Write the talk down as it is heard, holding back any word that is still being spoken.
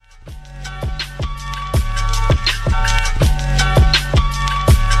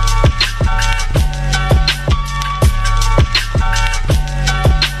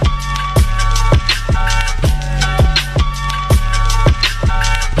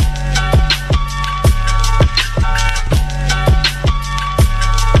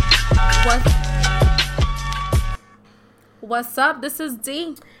What's up? This is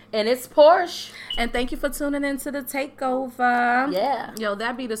D. And it's Porsche. And thank you for tuning into the takeover. Yeah. Yo,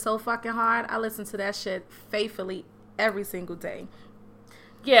 that beat is so fucking hard. I listen to that shit faithfully every single day.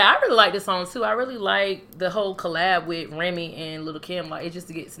 Yeah, I really like this song too. I really like the whole collab with Remy and Lil' Kim. Like, it just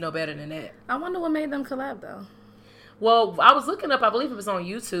gets no better than that. I wonder what made them collab though. Well, I was looking up, I believe it was on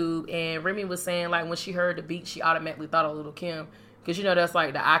YouTube, and Remy was saying, like, when she heard the beat, she automatically thought of Lil' Kim. Because, you know, that's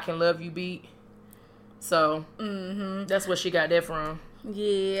like the I Can Love You beat. So, that's where she got that from.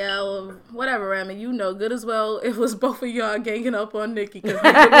 Yeah, well, whatever, Remy. You know good as well it was both of y'all ganging up on Nicki. Because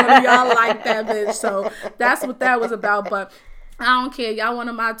one of y'all like that bitch. So, that's what that was about. But I don't care. Y'all one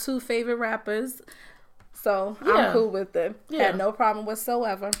of my two favorite rappers. So, yeah. I'm cool with it. Yeah. Had no problem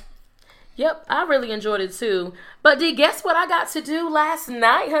whatsoever. Yep, I really enjoyed it too. But guess what I got to do last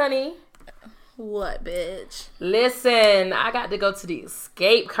night, honey? What, bitch? Listen, I got to go to the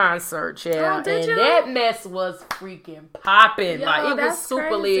Escape concert, yeah. Oh, did you? That mess was freaking popping. Yo, like, it was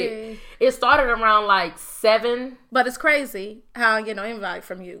super lit. It started around like 7. But it's crazy how I get no invite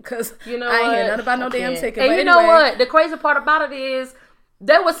from you. Because you know I ain't what? hear nothing about no damn ticket. And but you know what? The crazy part about it is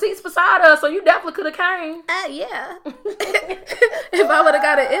there were seats beside us, so you definitely could have came. Yeah. If I would have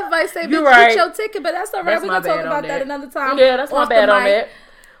got an invite, say, bitch, right. Get your ticket. But that's all right. We're going to talk about that another time. Yeah, that's my bad on that.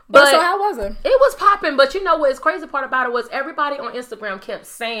 But so how was it? It was popping, but you know what's crazy part about it was everybody on Instagram kept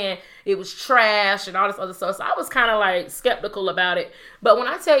saying it was trash and all this other stuff. So I was kind of like skeptical about it. But when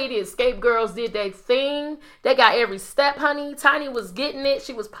I tell you the Escape girls did their thing, they got every step, honey. Tiny was getting it.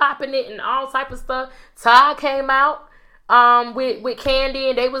 She was popping it and all type of stuff. Ty came out with Candy,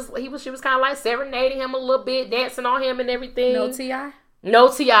 and she was kind of like serenading him a little bit, dancing on him and everything. No T.I.? No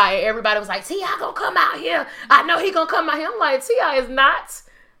T.I. Everybody was like, T.I. gonna come out here. I know he gonna come out here. I'm like, T.I. is not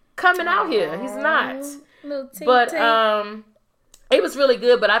coming out here. He's not. But it was really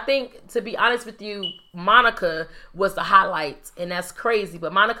good. But I think, to be honest with you, Monica was the highlight, and that's crazy.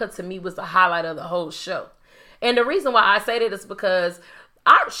 But Monica, to me, was the highlight of the whole show. And the reason why I say that is because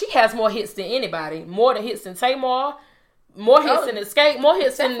she has more hits than anybody. More hits than Tamar. More hits than Escape. More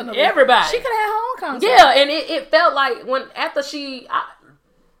hits than everybody. She could have had her own concert. Yeah, and it felt like after she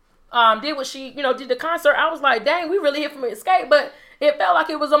did what she, did the concert, I was like, dang, we really hit from Escape. But it felt like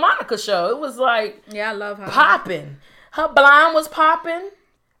it was a Monica show. It was like, yeah, I love her. Popping. Her blonde was popping.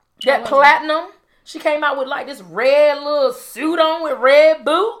 That platinum. She came out with like this red little suit on with red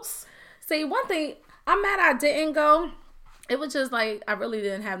boots. See, one thing, I'm mad I didn't go. It was just like, I really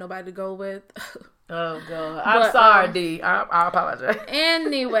didn't have nobody to go with. Oh, God. I'm sorry, D. I apologize.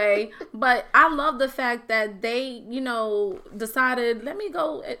 Anyway, but I love the fact that they, decided, let me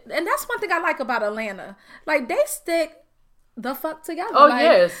go. And that's one thing I like about Atlanta. Like, they stick the fuck together. Oh,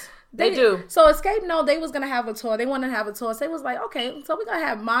 yes. They do. So Escape, they was going to have a tour. They wanted to have a tour. So they was like, okay, so we're going to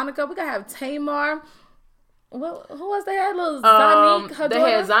have Monica. We're going to have Tamar. Well, who was they had? Little Zanique, her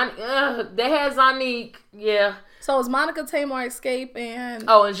daughter? They had Zanique, yeah. So it's Monica, Tamar, Escape, and...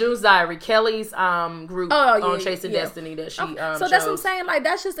 Oh, and June's Diary, Kelly's group on Chasing Destiny that she so chose. that's what I'm saying. Like,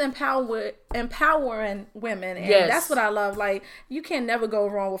 that's just empowering women. And that's what I love. Like, you can never go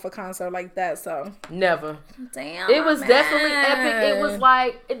wrong with a concert like that, so... Never. Damn, it was definitely epic. It was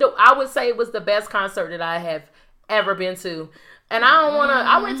like... I would say it was the best concert that I have ever been to. And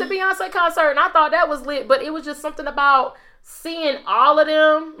I went to Beyonce concert, and I thought that was lit, but it was just something about... seeing all of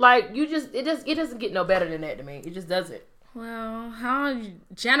them, like, it doesn't get no better than that to me. It just doesn't. Well, I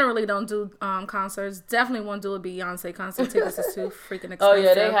generally don't do concerts. Definitely won't do a Beyonce concert. Tickets is too freaking expensive. Oh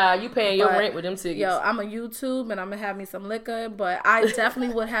yeah, they high. You paying your rent with them tickets. Yo, I'm a YouTube and I'm gonna have me some liquor, but I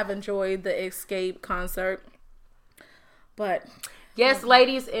definitely would have enjoyed the Escape concert. But yes,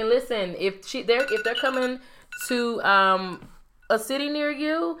 ladies, and listen, if they're coming to a city near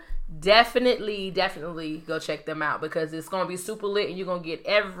you, definitely go check them out, because it's gonna be super lit and you're gonna get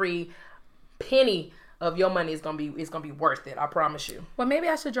every penny of your money. It's gonna be worth it. I promise you. Well, maybe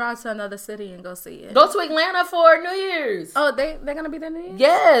I should drive to another city and go see it. Go to Atlanta for New Year's. Oh, they're gonna be there New Year's?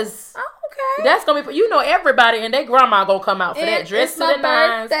 Yes. Oh, okay. That's gonna be, everybody and their grandma gonna come out for that dress it's to my the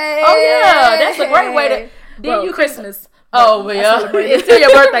nines. birthday. Oh yeah, that's a great way to. Then you Christmas. Oh yeah, it's still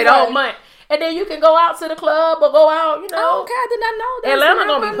your birthday the whole month. And then you can go out to the club or go out, Oh, okay, I did not know that. Atlanta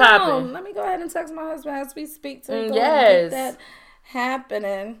gonna be popping. Let me go ahead and text my husband as we speak to go yes. get that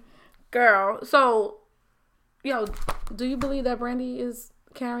happening. Girl, so, do you believe that Brandy is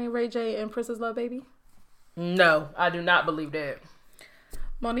carrying Ray J and Princess Love Baby? No, I do not believe that.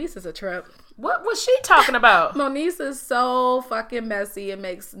 Moniece is a trip. What was she talking about? Moniece is so fucking messy. It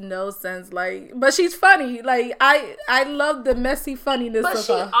makes no sense. Like, but she's funny. Like, I love the messy funniness of her.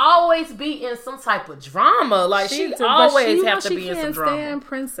 But she always be in some type of drama. Like, she always have to be in some drama. She can't stand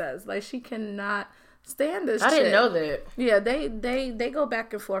Princess. Like, she cannot stand this I chick. didn't know that. Yeah, they go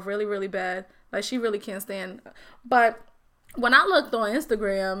back and forth really, really bad. Like, she really can't stand. But when I looked on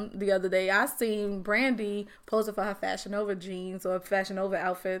Instagram the other day, I seen Brandy posing for her Fashion Nova jeans or Fashion Nova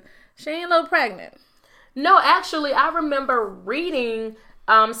outfit. She ain't look pregnant. No, actually, I remember reading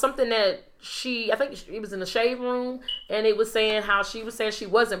something that I think it was in the shade room, and it was saying how she was saying she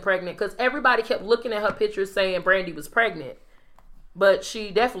wasn't pregnant because everybody kept looking at her pictures saying Brandy was pregnant, but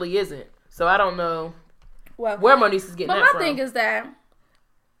she definitely isn't. So I don't know where Moniece is getting that from. But my thing is that,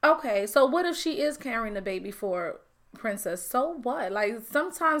 okay, so what if she is carrying the baby for Princess? So what? Like,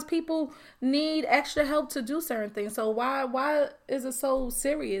 sometimes people need extra help to do certain things. So why is it so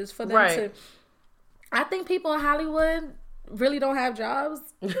serious for them to? I think people in Hollywood really don't have jobs.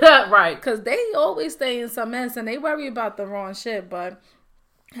 Right. Because they always stay in some mess and they worry about the wrong shit, but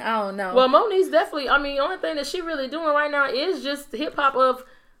I don't know. Well, Moniece definitely, I mean, the only thing that she really doing right now is just hip-hop of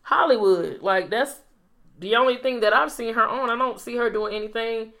Hollywood. Like, that's the only thing that I've seen her on. I don't see her doing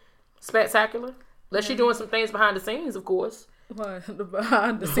anything spectacular. Unless she's doing some things behind the scenes, of course. What?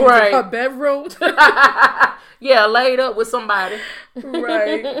 Behind the scenes of her bedroom? Yeah, laid up with somebody.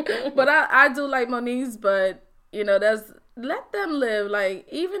 Right. But I do like Moniece, but, you know, let them live. Like,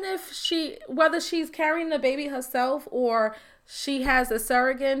 even if whether she's carrying the baby herself or she has a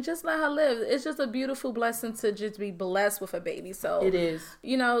surrogate, just let her live. It's just a beautiful blessing to just be blessed with a baby. So it is.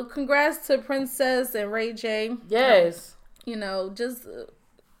 You know, congrats to Princess and Ray J. Yes. You know, just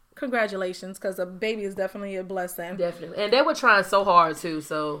congratulations, because a baby is definitely a blessing. Definitely. And they were trying so hard too,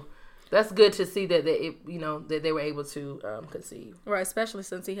 so that's good to see that they were able to conceive. Right, especially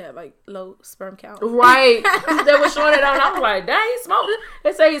since he had like low sperm count. Right. They were showing it out. I was like, dang, he smoked.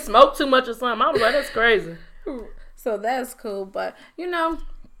 They say he smoked too much or something. I was like, that's crazy. So that's cool. But, you know,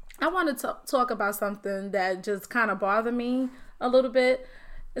 I want to talk about something that just kind of bothered me a little bit.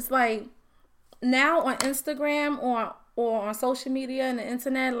 It's like, now on Instagram or on social media and the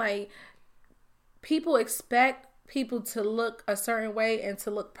internet, like, people expect people to look a certain way and to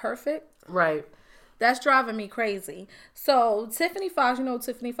look perfect. Right. That's driving me crazy. So Tiffany Fox, you know who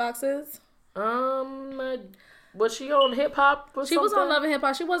Tiffany Fox is? Was she on Hip Hop or something? She was on Love and Hip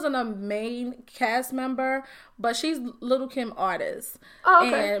Hop. She wasn't a main cast member, but she's Little Kim artist. Oh,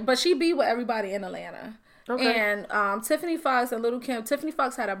 okay. But she be with everybody in Atlanta. Okay. And Tiffany Fox and Little Kim. Tiffany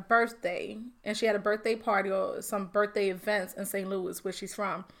Fox had a birthday, and she had a birthday party or some birthday events in St. Louis, where she's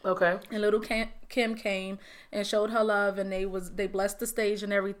from. Okay. And Little Kim came and showed her love, and they blessed the stage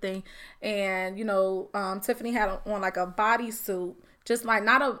and everything. And you know, Tiffany had on like a bodysuit, just like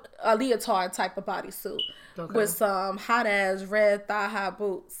not a leotard type of bodysuit, with some hot ass red thigh high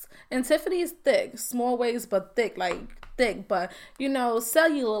boots. And Tiffany is thick, small waist but thick, but you know,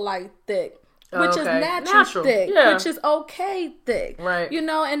 cellulite thick. Which is natural thick, yeah. Which is okay thick. Right. You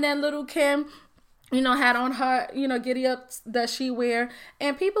know, and then Little Kim, you know, had on her, you know, giddy up that she wear.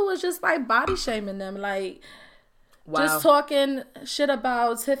 And people was just like body shaming them. Like, just talking shit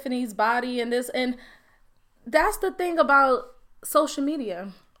about Tiffany's body and this. And that's the thing about social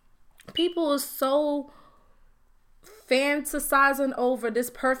media. People are so fantasizing over this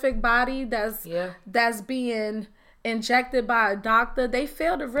perfect body that's being injected by a doctor. They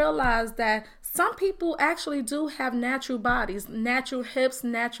fail to realize that some people actually do have natural bodies, natural hips,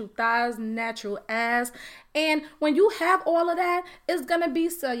 natural thighs, natural ass. And when you have all of that, it's going to be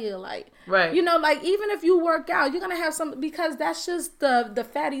cellulite. Right. You know, like, even if you work out, you're going to have some, because that's just the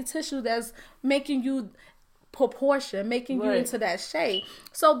fatty tissue that's making you proportion, making you into that shape.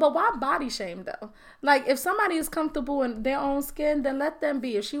 So, but why body shame though? Like, if somebody is comfortable in their own skin, then let them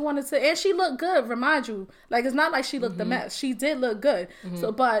be. If she wanted to, and she looked good, remind you, like, it's not like she looked a mess. She did look good.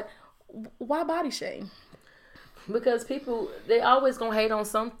 So, but why body shame? Because people, they always gonna hate on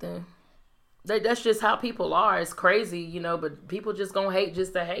something. That's just how people are. It's crazy, you know, but people just gonna hate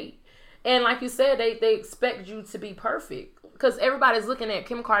just to hate. And like you said, they expect you to be perfect, because everybody's looking at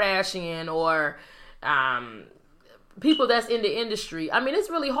Kim Kardashian or people that's in the industry. I mean, it's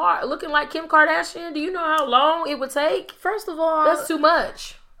really hard looking like Kim Kardashian. Do you know how long it would take? First of all, that's too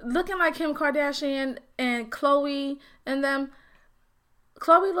much. Looking like Kim Kardashian and Khloe and them.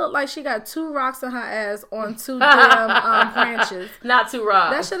 Khloe looked like she got 2 rocks in her ass on 2 damn branches. Not 2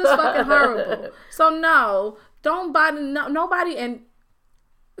 rocks. That shit is fucking horrible. So no, don't body nobody. And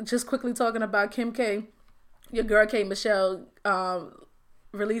just quickly talking about Kim K, your girl K Michelle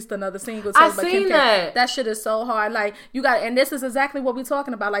released another single. I seen that. That shit is so hard. Like, you got, and this is exactly what we're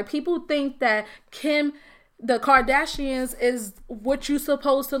talking about. Like, people think that Kim the Kardashians is what you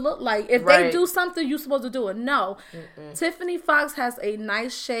supposed to look like. If they do something, you supposed to do it. No. Tiffany Fox has a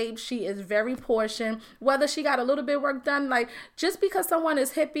nice shape. She is very portioned. Whether she got a little bit of work done, like, just because someone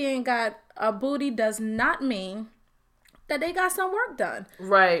is hippie and got a booty does not mean that they got some work done.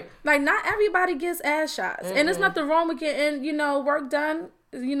 Right. Like, not everybody gets ass shots. And there's nothing wrong with getting, work done.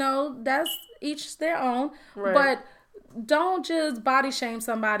 That's each their own. Right. But don't just body shame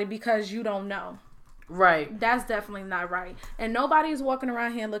somebody because you don't know. Right. That's definitely not right. And nobody's walking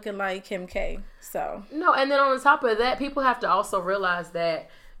around here looking like Kim K. So. No, and then on the top of that, people have to also realize that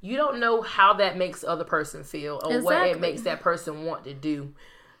you don't know how that makes the other person feel or what it makes that person want to do.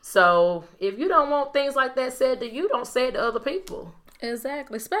 So if you don't want things like that said to you, don't say it to other people.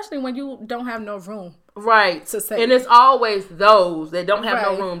 Exactly. Especially when you don't have no room. Right. To say and it's always those that don't have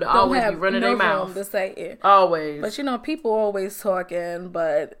no room to always be running their mouth. Room to say it. Always. But people always talking,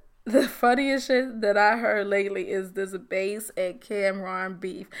 but the funniest shit that I heard lately is this Mase and Cam'ron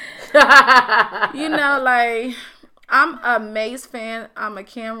beef. Like, I'm a Mase fan. I'm a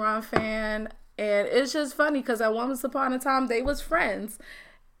Cam'ron fan. And it's just funny because at once upon a time, they was friends.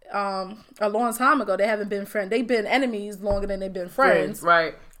 A long time ago, they haven't been friends. They've been enemies longer than they've been friends.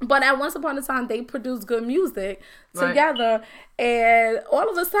 Right. But at once upon a time, they produced good music together. And all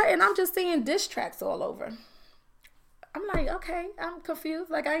of a sudden, I'm just seeing diss tracks all over. I'm like, okay, I'm confused.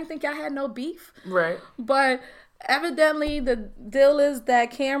 Like, I didn't think y'all had no beef. Right. But evidently, the deal is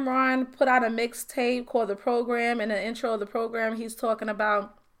that Cam'ron put out a mixtape called The Program. In the intro of the program, he's talking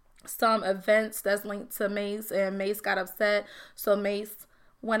about some events that's linked to Mase. And Mase got upset. So Mase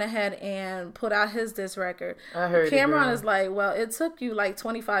went ahead and put out his diss record. I heard Cam'ron is like, well, it took you like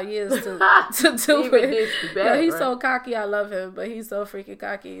 25 years to do it. He's so cocky. I love him, but he's so freaking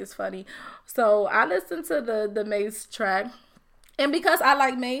cocky. It's funny. So I listened to the Mase track, and because I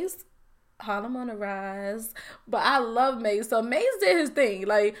like Mase, Harlem on the Rise, but I love Mase. So Mase did his thing.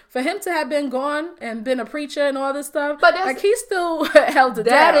 Like, for him to have been gone and been a preacher and all this stuff, but like, he still held it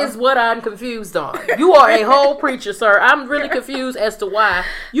down. That is what I'm confused on. You are a whole preacher, sir. I'm really confused as to why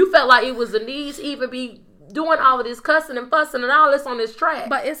you felt like it was the need to even be doing all of this cussing and fussing and all this on this track.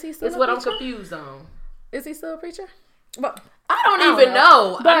 But is he still It's a what preacher? I'm confused on. Is he still a preacher? Well, I don't even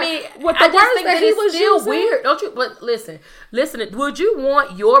know. But I mean, with the I just words think that he was still using, weird, don't you? But listen. Would you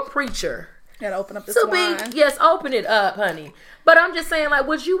want your preacher gotta open up this to line. be? Yes, open it up, honey. But I'm just saying, like,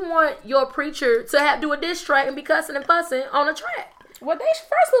 would you want your preacher to do a diss track and be cussing and fussing on a track? Well, first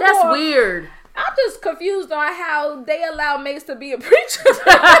of That's all, weird. I'm just confused on how they allow Mase to be a preacher.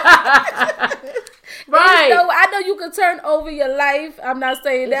 Right. So I know you can turn over your life. I'm not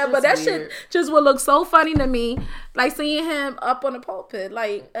saying that, but that shit just would look so funny to me. Like, seeing him up on the pulpit.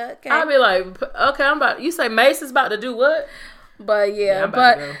 Like, okay. I'd be like, okay, you say Mase is about to do what? But yeah,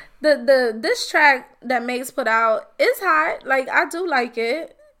 but this track that Mase put out is hot. Like, I do like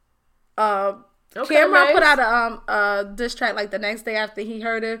it. Cam'ron put out a diss track like the next day after he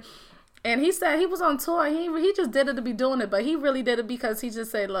heard it. And he said he was on tour. He just did it to be doing it, but he really did it because he just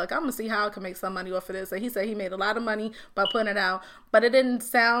said, look, I'm going to see how I can make some money off of this. And he said he made a lot of money by putting it out, but it didn't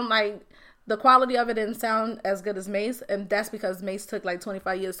sound like, the quality of it didn't sound as good as Mase, and that's because Mase took like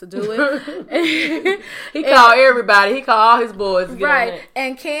 25 years to do it. He called everybody. He called all his boys to get on it.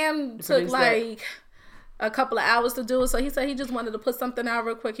 And Cam took like a couple of hours to do it, so he said he just wanted to put something out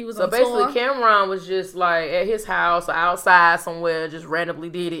real quick. He was on tour. So basically, Cam'ron was just like at his house or outside somewhere, just randomly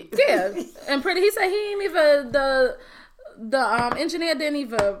did it. Yeah, and he said he didn't even the engineer didn't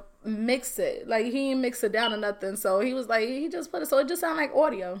even mix it. Like, he didn't mix it down or nothing. So he was like, he just put it, so it just sounded like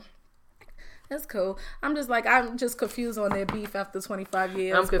audio. That's cool. I'm just confused on their beef after 25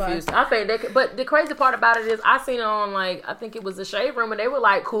 years. I'm confused. I think but the crazy part about it is I seen it on, like, I think it was the Shade Room, and they were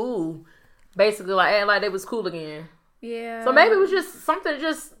like cool. Basically, like, acting like they was cool again. Yeah. So maybe it was just something to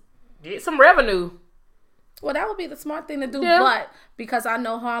just get some revenue. Well, that would be the smart thing to do, but because I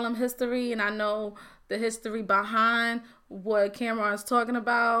know Harlem history and I know the history behind what Cam'ron's talking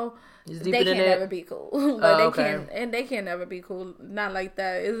about, they can't never be cool. They can't never be cool. Not like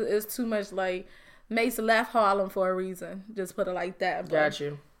that. It's too much. Like, Mase left Harlem for a reason. Just put it like that. But, got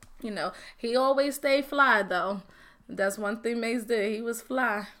you. He always stayed fly though. That's one thing Mase did. He was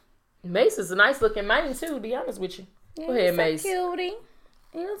fly. Mase is a nice looking man too, to be honest with you. Yeah, go ahead, Mase. Cutie.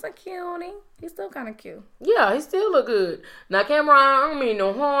 He was a cutie. He's still kind of cute. Yeah, he still look good. Now, Cam'ron, I don't mean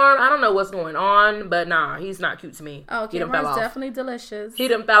no harm. I don't know what's going on, but nah, he's not cute to me. Oh, Cam'ron's definitely delicious. He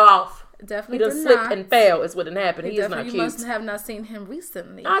done fell off. Definitely he done slipped and fell is what done happened. He is not cute. You must have not seen him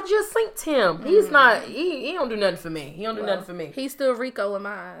recently. I just synced him. He's not, he don't do nothing for me. He don't do nothing for me. He's still Rico in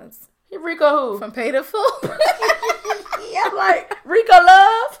my eyes. Rico who? From Pay the Fool. Yeah, I'm like, Rico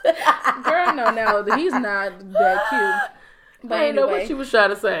Love? Girl, no, he's not that cute. But I didn't know what she was trying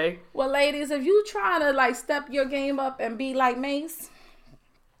to say. Well, ladies, if you trying to like step your game up and be like Mace,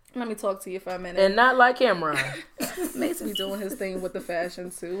 let me talk to you for a minute. And not like Cameron. Mace be doing his thing with the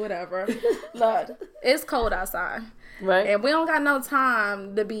fashion too, whatever. Look, it's cold outside. Right. And we don't got no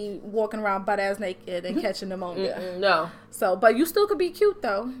time to be walking around butt ass naked and catching pneumonia. No. So, but you still can be cute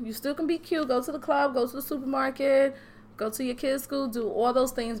though. You still can be cute. Go to the club, go to the supermarket, go to your kids' school, do all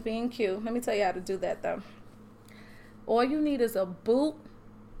those things being cute. Let me tell you how to do that though. All you need is a boot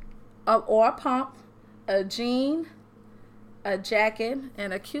or a pump, a jean, a jacket,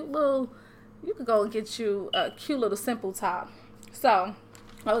 and a cute little, you could go and get you a cute little simple top. So,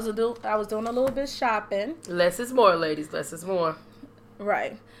 I was doing a little bit shopping. Less is more, ladies. Less is more.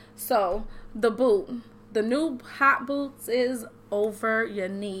 Right. So, the boot. The new hot boots is over your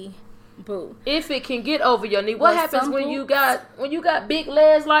knee boot. If it can get over your knee. What happens when you got big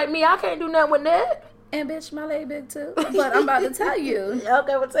legs like me? I can't do nothing with that. And bitch, my leg big too. But I'm about to tell you. Okay,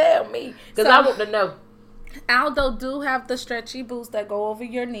 well tell me. Because I want to know. Aldo do have the stretchy boots that go over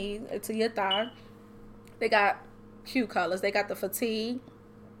your knee to your thigh. They got cute colors. They got the fatigue,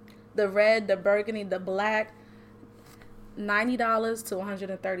 the red, the burgundy, the black. $90 to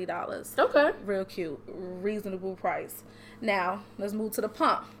 $130. Okay. Real cute. Reasonable price. Now, let's move to the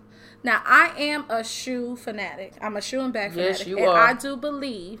pump. Now, I am a shoe fanatic. I'm a shoe and bag fanatic. Yes, you are. are. I do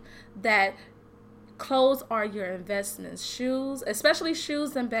believe that clothes are your investments. Shoes, especially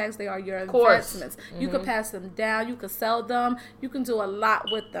shoes and bags, they are your investments. Mm-hmm. You could pass them down. You could sell them. You can do a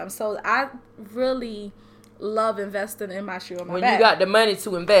lot with them. So I really love investing in my shoe and my bag. When you got the money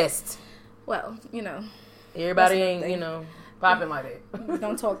to invest. Well, everybody ain't, popping like that.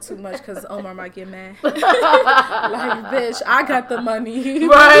 Don't talk too much because Omar might get mad. Like, bitch, I got the money.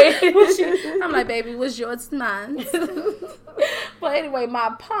 Right. I'm like, baby, what's yours? Mine. But anyway,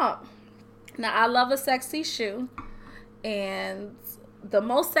 my pump. Now, I love a sexy shoe, and the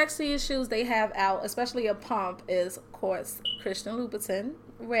most sexiest shoes they have out, especially a pump, is, of course, Christian Louboutin,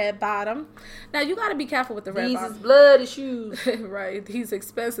 red bottom. Now, you got to be careful with the red bottom. These is bloody shoes. Right. These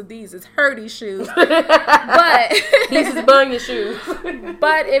expensive. These is hurdy shoes. But these is bunion shoes.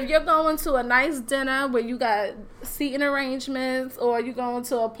 But if you're going to a nice dinner where you got seating arrangements, or you going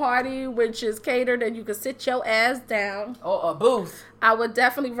to a party which is catered and you can sit your ass down. Or a booth. I would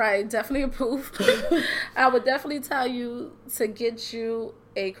definitely a booth. I would definitely tell you to get you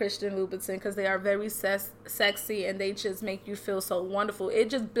a Christian Louboutin because they are very sexy and they just make you feel so wonderful. It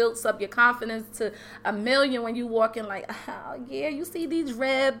just builds up your confidence to 1,000,000 when you walk in like, oh yeah, you see these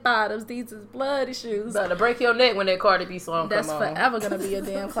red bottoms, these is bloody shoes. About to break your neck when that Cardi B song That's come on. That's forever going to be a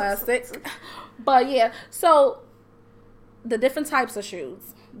damn classic. But yeah, so the different types of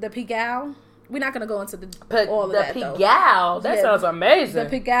shoes. The Pigalle. We're not going to go into all of that, though. The Pigalle? That sounds amazing.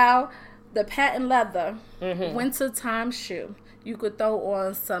 The Pigalle, the patent leather, wintertime shoe. You could throw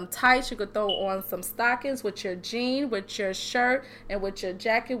on some tights. You could throw on some stockings with your jean, with your shirt, and with your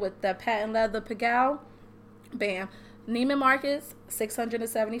jacket with the patent leather Pigalle. Bam. Neiman Marcus,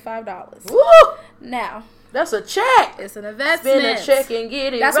 $675. Woo! Now, that's a check. It's an investment. Spend a check and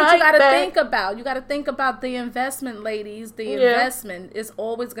get it. That's right what you got to back. think about. You got to think about the investment, ladies. The investment is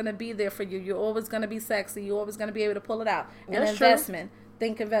always going to be there for you. You're always going to be sexy. You're always going to be able to pull it out. An investment. True.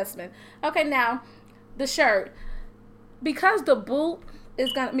 Think investment. Okay, now the shirt. Because the boot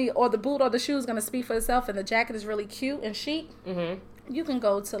is going to be, or the boot or the shoe is going to speak for itself, and the jacket is really cute and chic. You can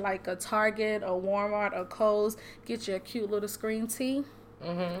go to like a Target or Walmart or Kohl's, get you a cute little screen tee.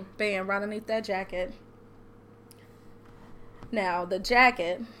 Bam, right underneath that jacket. Now, the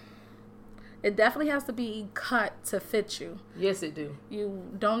jacket, it definitely has to be cut to fit you. Yes, it do. You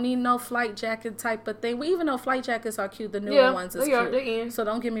don't need no flight jacket type of thing. Even though flight jackets are cute, the newer ones is cute. They're in. So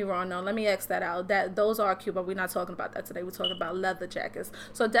don't get me wrong. No, let me X that out. Those are cute, but we're not talking about that today. We're talking about leather jackets.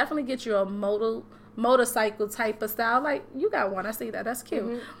 So definitely get you a motorcycle type of style. Like, you got one. I see that. That's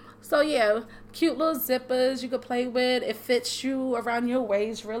cute. So, yeah, cute little zippers you could play with. It fits you around your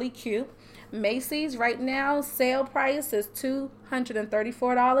waist. Really cute. Macy's right now, sale price is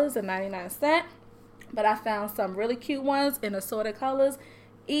 $234.99. But I found some really cute ones in assorted colors.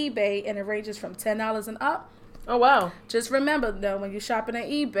 eBay, and it ranges from $10 and up. Oh, wow. Just remember, though, when you're shopping at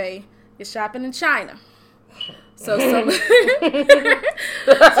eBay, you're shopping in China. So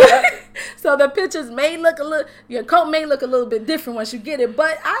So the pictures may look your coat may look a little bit different once you get it.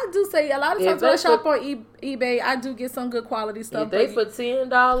 But I do say a lot of times when I shop on eBay, I do get some good quality stuff. If they for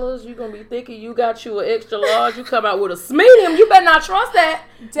 $10, you're going to be thinking you got you an extra large. You come out with a medium. You better not trust that.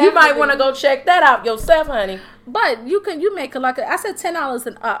 Definitely. You might want to go check that out yourself, honey. But you make like I said $10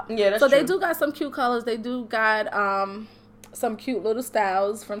 and up. Yeah, that's so true. They do got some cute colors. They do got some cute little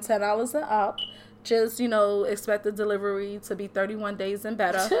styles from $10 and up. Just, expect the delivery to be 31 days and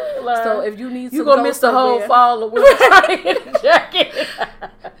better. So if you need you're going to miss the whole fall of winter jacket.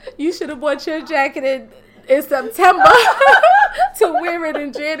 You should have bought your jacket in September to wear it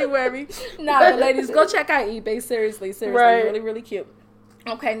in January. But ladies, go check out eBay. Seriously. Right. Really, really cute.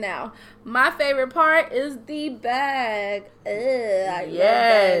 Okay, now, my favorite part is the bag.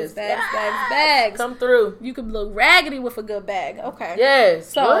 Yes. Bags. Come through. You can look raggedy with a good bag. Okay.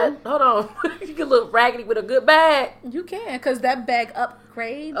 Yes. So, what? Hold on. You can look raggedy with a good bag. You can, because that bag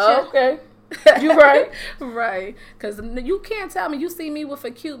upgrades. Okay. You right. Right. Because you can't tell me. You see me with a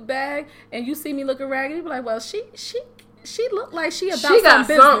cute bag, and you see me looking raggedy. You be like, well, she looked like she about some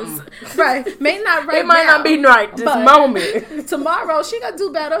business. Something. Right. May not right It might now, not be right this moment. Tomorrow, she got to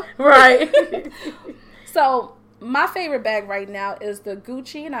do better. Right. So, my favorite bag right now is the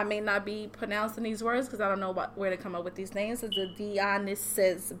Gucci, and I may not be pronouncing these words because I don't know where to come up with these names. It's the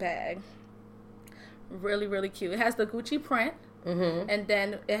Dionysus bag. Really, really cute. It has the Gucci print, and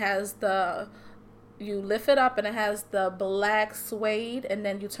then it has you lift it up, and it has the black suede, and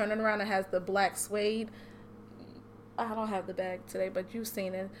then you turn it around, and it has the black suede. I don't have the bag today, but you've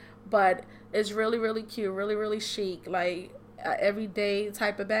seen it. But it's really, really cute, really, really chic. Like everyday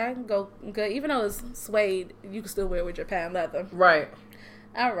type of bag. Go good. Even though it's suede, you can still wear it with your patent leather. Right.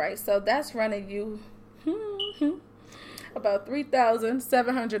 All right. So that's running you about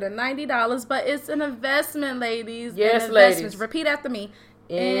 $3,790. But it's an investment, ladies. Yes, ladies. Repeat after me.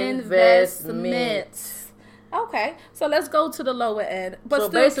 Investment. Okay, so let's go to the lower end. But so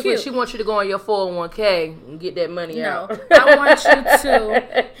still basically, cute. she wants you to go on your 401k and get that money out. No, I want you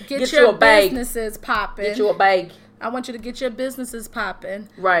to get your businesses popping. Get you a bag. I want you to get your businesses popping.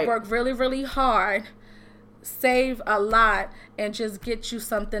 Right. Work really, really hard. Save a lot and just get you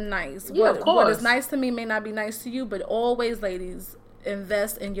something nice. Yeah, of course. What is nice to me may not be nice to you, but always, ladies,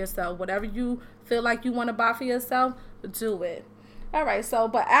 invest in yourself. Whatever you feel like you want to buy for yourself, do it. All right, so,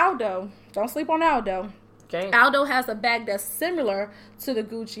 but Aldo, don't sleep on Aldo. Okay. Aldo has a bag that's similar to the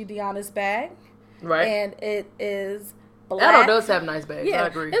Gucci Dionysus bag. Right. And it is black. Aldo does have nice bags. Yeah, I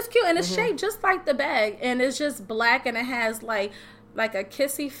agree. It's cute and it's shaped just like the bag. And it's just black and it has like a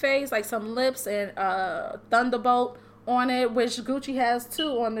kissy face, like some lips and thunderbolt on it, which Gucci has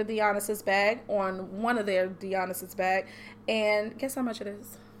too on the Dionysus bag, on one of their Dionysus bag. And guess how much it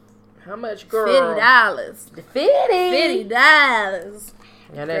is? How much, girl? $50. $50.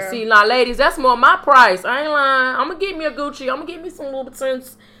 Yeah, that's see now, ladies. That's more my price. I ain't lying. I'm gonna get me a Gucci. I'm gonna get me some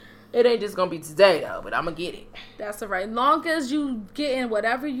Louboutins. It ain't just gonna be today though, but I'm gonna get it. That's all right. Long as you getting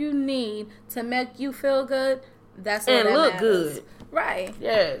whatever you need to make you feel good, that's all and that look matters. good. Right.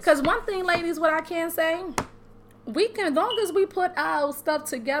 Yes. Because one thing, ladies, what I can say, we can, as long as we put our stuff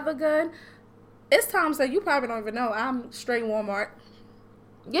together good. It's times that you probably don't even know. I'm straight Walmart.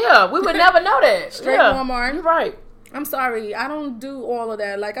 Yeah, we would never know that. Straight Walmart. You're right. I'm sorry, I don't do all of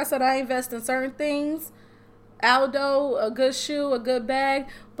that. Like I said, I invest in certain things. Aldo, a good shoe, a good bag,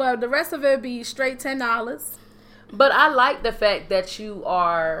 but the rest of it be straight $10. But I like the fact that you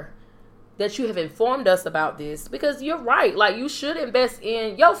have informed us about this, because you're right. Like, you should invest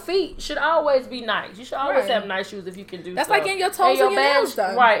in your feet. Should always be nice. You should always have nice shoes if you can do. That's so. Like in your toes and your nails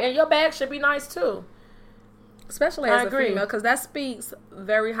done. Right, and your bag should be nice too. Especially as a female, because that speaks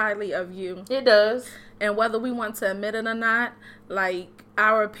very highly of you. It does. And whether we want to admit it or not, like,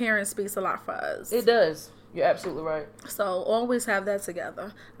 our appearance speaks a lot for us. It does. You're absolutely right. So always have that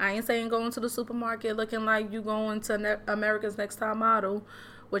together. I ain't saying going to the supermarket looking like you going to America's Next Top Model,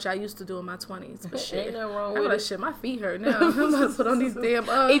 which I used to do in my 20s. But shit, ain't nothing wrong with it. Like, shit, my feet hurt now. I'm going to put on these damn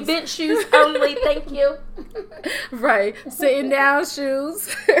Uggs. Event shoes only, thank you. Right. Sitting down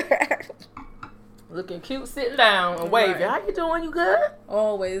shoes. Looking cute sitting down and waving. Right. How you doing? You good?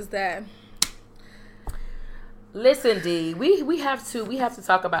 Always that. Listen, D, we have to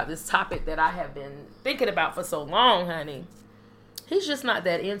talk about this topic that I have been thinking about for so long, honey. He's just not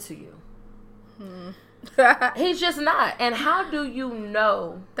that into you. He's just not. And how do you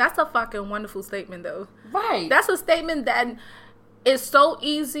know? That's a fucking wonderful statement, though. Right. That's a statement that is so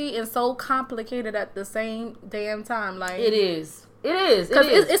easy and so complicated at the same damn time. Like, it is. It is. Because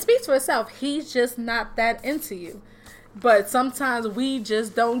it speaks for itself. He's just not that into you. But sometimes we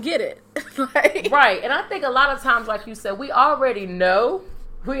just don't get it. Like, right. And I think a lot of times, like you said, we already know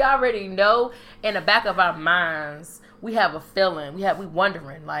We already know in the back of our minds, we have a feeling. We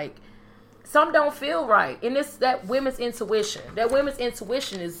wondering, like, some don't feel right. And it's that women's intuition. That women's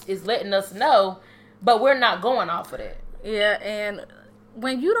intuition is letting us know, but we're not going off of that. Yeah, and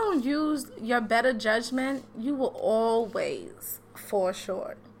when you don't use your better judgment, you will always fall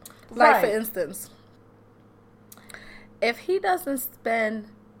short. Like, for instance, if he doesn't spend,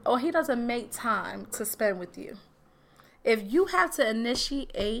 or he doesn't make time to spend with you, if you have to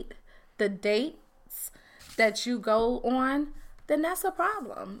initiate the dates that you go on, then that's a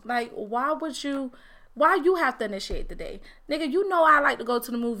problem. Like, why you have to initiate the date? Nigga, you know I like to go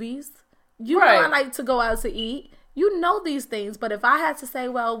to the movies. You know I like to go out to eat. You know these things. But if I had to say,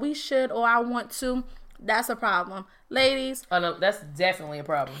 well, we should or I want to, that's a problem. Ladies. Oh, no, that's definitely a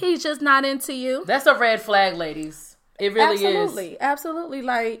problem. He's just not into you. That's a red flag, ladies. It really is. Absolutely.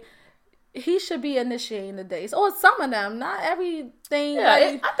 Like, he should be initiating the dates. Or some of them. Not everything.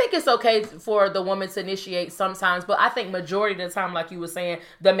 Yeah, I think it's okay for the woman to initiate sometimes. But I think majority of the time, like you were saying,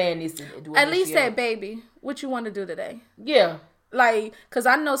 the man needs to do it. At least say, baby, what you want to do today? Yeah. Like, because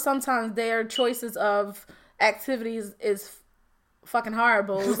I know sometimes their choices of activities is fucking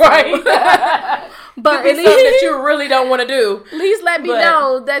horrible. So. Right. But at least something that you really don't want to do. At least let me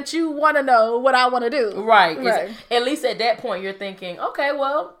know that you want to know what I want to do. Right. At least at that point, you're thinking, okay,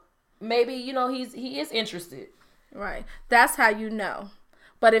 well, maybe, he is interested. Right. That's how you know.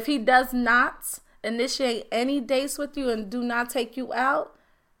 But if he does not initiate any dates with you and do not take you out,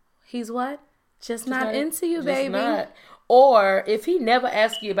 he's what? Just not into you, baby. Not. Or if he never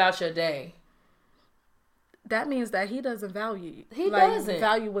asks you about your day, that means that he doesn't value you. He doesn't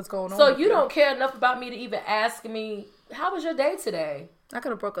value what's going on. So you don't care enough about me to even ask me, how was your day today? I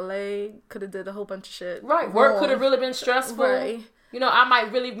could have broke a leg, could have did a whole bunch of shit. Right. Work could have really been stressful. Right. I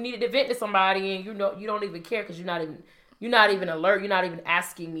might really need to vent to somebody, and you don't even care because you're not even alert. You're not even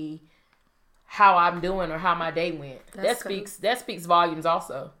asking me how I'm doing or how my day went. That speaks volumes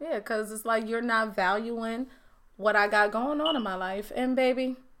also. Yeah, because it's like you're not valuing what I got going on in my life, and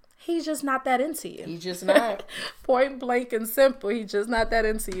baby, he's just not that into you. He's just not. Point blank and simple. He's just not that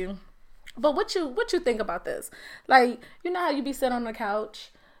into you. But what you think about this? Like, you know how you be sitting on the couch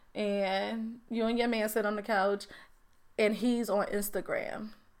and you and your man sit on the couch and he's on Instagram.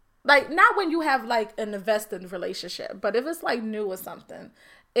 Like, not when you have like an invested relationship, but if it's like new or something.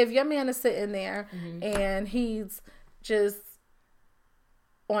 If your man is sitting there and he's just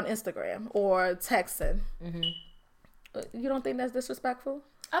on Instagram or texting, you don't think that's disrespectful?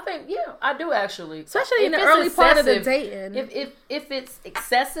 I think, yeah, I do actually. Especially in the early part of the dating. If it's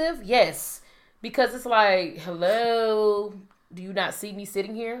excessive, yes. Because it's like, hello, do you not see me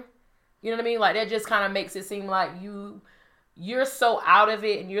sitting here? You know what I mean? Like, that just kind of makes it seem like you're so out of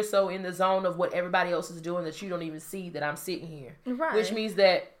it and you're so in the zone of what everybody else is doing that you don't even see that I'm sitting here. Right. Which means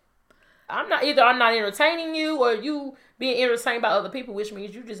that I'm not entertaining you or you being entertained by other people, which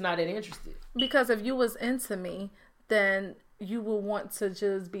means you're just not that interested. Because if you was into me, then you will want to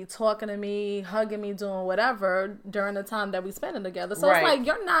just be talking to me, hugging me, doing whatever during the time that we spending together. So it's like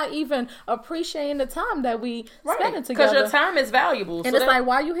you're not even appreciating the time that we spending together. Because your time is valuable. And so it's like,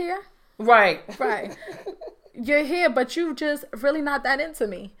 why you here? Right. Right. You're here, but you just really not that into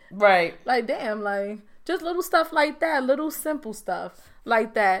me. Right. Like, damn, like, just little stuff like that, little simple stuff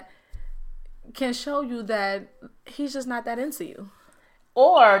like that can show you that he's just not that into you.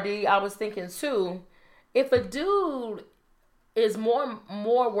 Or, I was thinking, too, if a dude is more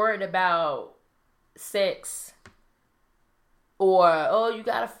worried about sex or, oh, you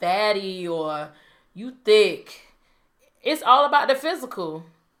got a fatty or you thick, it's all about the physical.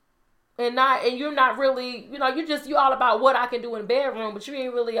 And you're not really, you're all about what I can do in the bedroom, but you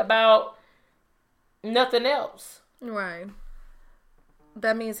ain't really about nothing else. Right.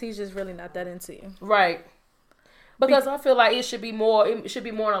 That means he's just really not that into you. Right. Because I feel like it should be more on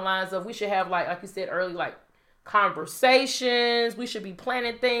the lines of we should have like you said earlier, like conversations. We should be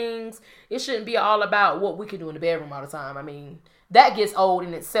planning things. It shouldn't be all about what we can do in the bedroom all the time. I mean, that gets old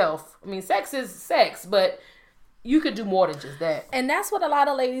in itself. I mean, sex is sex, but you could do more than just that. And that's what a lot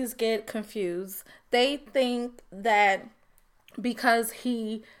of ladies get confused. They think that because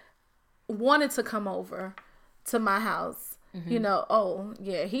he wanted to come over to my house, oh,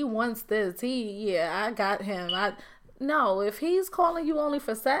 yeah, he wants this. I got him. No, if he's calling you only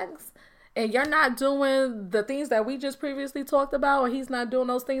for sex and you're not doing the things that we just previously talked about, or he's not doing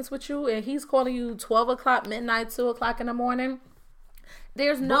those things with you, and he's calling you 12 o'clock, midnight, 2 o'clock in the morning,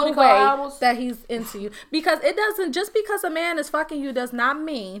 there's no way that he's into you. Because it doesn't, just because a man is fucking you does not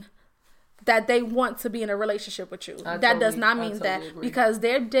mean that they want to be in a relationship with you. That does not mean that agree. Because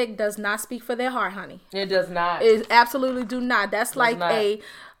their dick does not speak for their heart, honey. It does not. It absolutely do not. That's like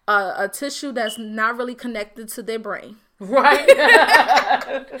a tissue that's not really connected to their brain. Right.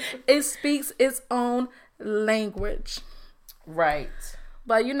 It speaks its own language. Right.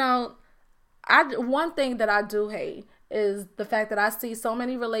 But one thing that I do hate is the fact that I see so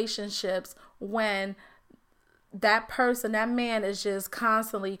many relationships when that person, that man, is just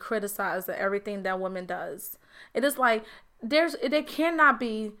constantly criticizing everything that woman does. It is like there cannot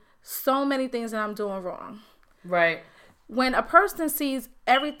be so many things that I'm doing wrong. Right. When a person sees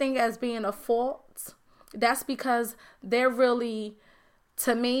everything as being a fault, that's because they're really,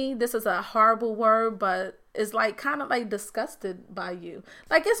 to me, this is a horrible word, but it's like kind of like disgusted by you.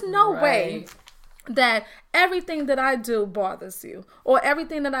 Like, it's no way that everything that I do bothers you, or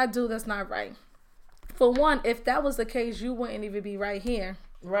everything that I do that's not right. For one, if that was the case, you wouldn't even be right here.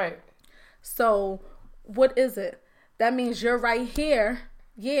 Right. So what is it? That means you're right here.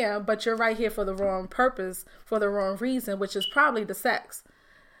 Yeah, but you're right here for the wrong purpose, for the wrong reason, which is probably the sex.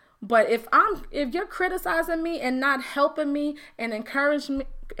 But if you're criticizing me and not helping me and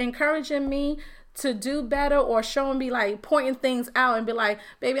encouraging me to do better, or showing me, like, pointing things out and be like,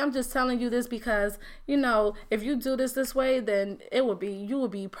 baby, I'm just telling you this because, if you do this way, then you will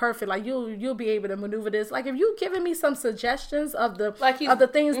be perfect. Like, you'll be able to maneuver this. Like, if you giving me some suggestions of the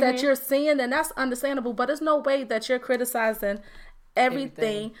things that you're seeing, then that's understandable. But there's no way that you're criticizing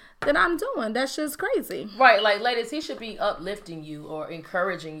everything that I'm doing. That's just crazy. Right. Like, ladies, he should be uplifting you or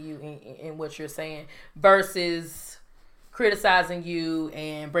encouraging you in what you're saying versus criticizing you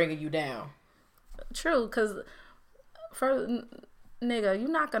and bringing you down. True, because nigga, you're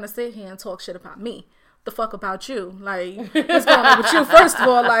not gonna sit here and talk shit about me. The fuck about you? Like, what's going on with you? First of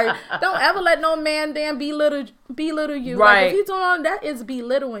all, like, don't ever let no man damn belittle you. Right. Like, if he's doing all that, is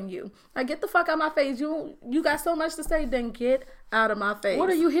belittling you. Like, get the fuck out of my face. You got so much to say, then get out of my face. What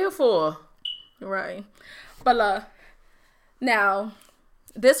are you here for? Right. But now,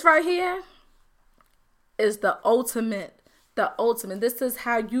 this right here is the ultimate. This is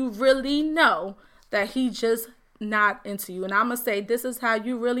how you really know that he just not into you. And I'm gonna say, this is how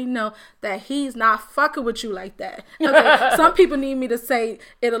you really know that he's not fucking with you like that. Okay. Some people need me to say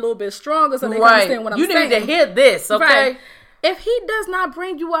it a little bit stronger so they can understand what I'm saying. You need to hear this, okay? Right. If he does not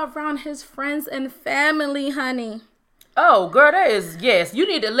bring you around his friends and family, honey. Oh, girl, yes. You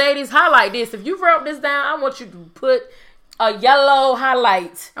need to, ladies, highlight this. If you wrote this down, I want you to put a yellow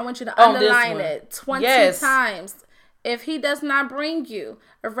highlight. I want you to underline it 20 times. If he does not bring you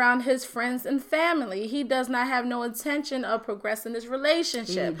around his friends and family, he does not have no intention of progressing this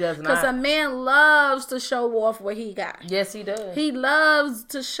relationship. He does not. Because a man loves to show off what he got. Yes, he does. He loves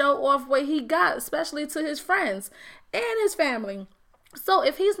to show off what he got, especially to his friends and his family. So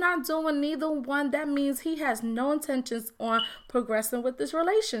if he's not doing neither one, that means he has no intentions on progressing with this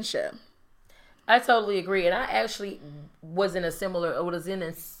relationship. I totally agree. And I actually was in a similar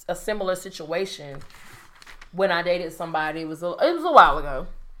situation when I dated somebody. It was a while ago.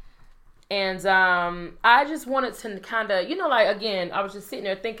 And I just wanted to kind of, like, again, I was just sitting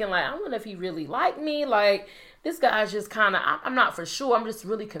there thinking, like, I wonder if he really liked me. Like, this guy's just kind of, I'm not for sure. I'm just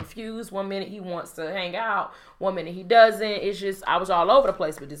really confused. One minute he wants to hang out. One minute he doesn't. It's just, I was all over the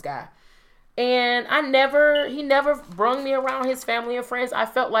place with this guy. And he never brung me around his family and friends. I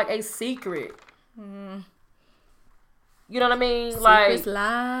felt like a secret. Mm. You know what I mean? Secrets,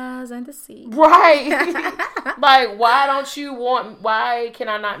 lies, and deceit. Right. Like, why can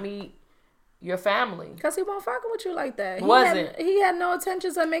I not meet your family? Because he won't fucking with you like that. He had no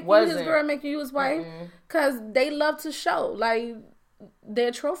intentions of making you his girl, making you his wife. Because they love to show, like,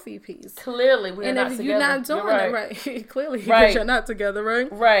 their trophy piece. Clearly, we're not together. And if you're not doing it right, clearly, because you're not together, right?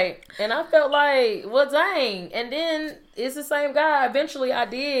 Right. And I felt like, well, dang. And then it's the same guy. Eventually, I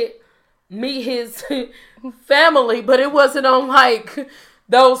did meet his family, but it wasn't on, like,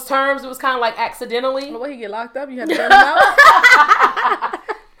 those terms. It was kind of like accidentally. Well, he get locked up, you had to get him out.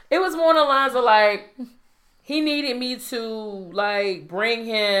 It was more on the lines of, like, he needed me to, like, bring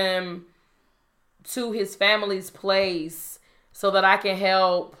him to his family's place so that I can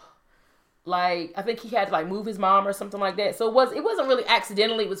help. Like, I think he had to, like, move his mom or something like that. So it wasn't really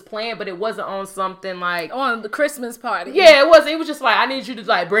accidentally. It was planned, but it wasn't on something like on the Christmas party. Yeah, it wasn't. It was just like, I need you to,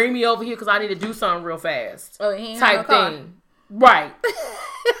 like, bring me over here because I need to do something real fast. Oh, he ain't type thing, right?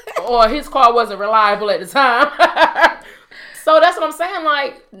 Or his car wasn't reliable at the time. So that's what I'm saying.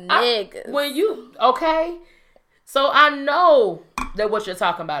 Like, so I know that what you're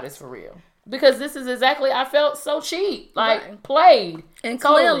talking about is for real. Because this is exactly, I felt so cheap, like, played. And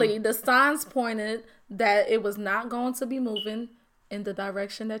clearly, the signs pointed that it was not going to be moving in the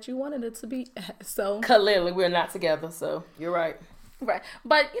direction that you wanted it to be. So clearly we're not together, so you're right. Right.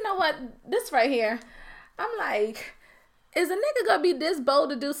 But you know what? This right here, I'm like, is a nigga gonna be this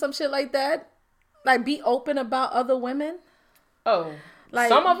bold to do some shit like that? Like, be open about other women? Oh, like,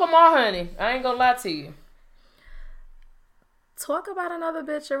 some of them are, honey. I ain't gonna lie to you. Talk about another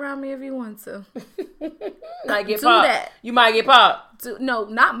bitch around me if you want to. Might get popped. That. You might get popped. No,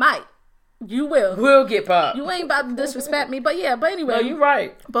 not might. You will. Will get popped. You ain't about to disrespect me. But yeah, but anyway. No, you're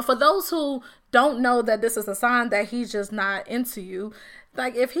right. But for those who don't know that this is a sign that he's just not into you,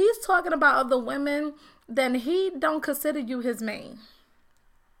 like, if he's talking about other women, then he don't consider you his main.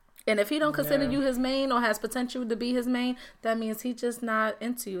 And if he don't consider you his main or has potential to be his main, that means he just not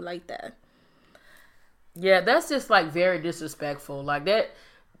into you like that. Yeah, that's just like very disrespectful. Like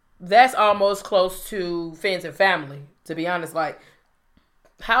that's almost close to friends and family, to be honest. Like,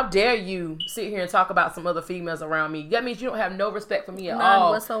 how dare you sit here and talk about some other females around me? That means you don't have no respect for me at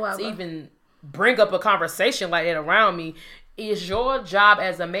all whatsoever. To even bring up a conversation like that around me. It's your job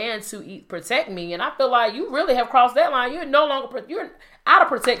as a man to protect me, and I feel like you really have crossed that line. You're no longer you're out of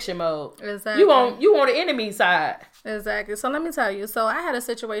protection mode. Exactly. You on the enemy side. Exactly. So let me tell you. So I had a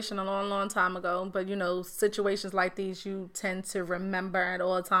situation a long time ago, but you know, situations like these you tend to remember at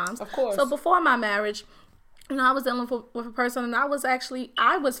all times. Of course. So before my marriage, you know, I was dealing with a person, and I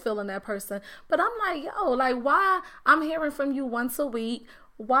was feeling that person, but I'm like, yo, like, why I'm hearing from you once a week?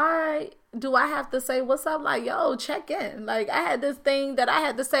 Why do I have to say what's up? Like, yo, check in. Like, I had this thing that I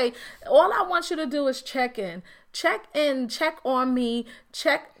had to say. All I want you to do is check in, check on me,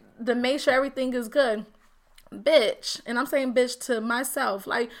 check to make sure everything is good, bitch. And I'm saying bitch to myself.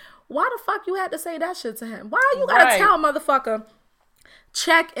 Like, why the fuck you had to say that shit to him? Why you gotta tell motherfucker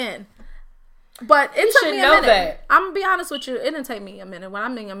check in? But it took me a minute. That. I'm gonna be honest with you. It didn't take me a minute. When I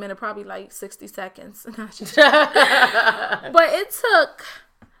mean a minute, probably like 60 seconds. But it took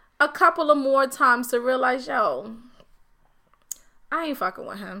a couple of more times to realize, yo, I ain't fucking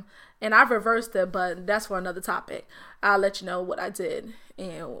with him. And I've reversed it, but that's for another topic. I'll let you know what I did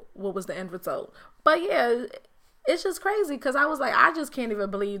and what was the end result. But yeah, it's just crazy because I was like, I just can't even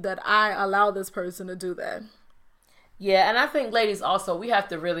believe that I allowed this person to do that. Yeah, and I think, ladies, also, we have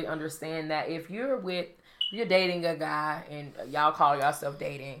to really understand that if you're dating a guy and y'all call yourself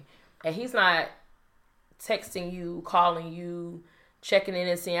dating, and he's not texting you, calling you, checking in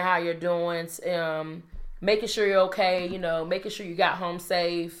and seeing how you're doing, making sure you're okay, you know, making sure you got home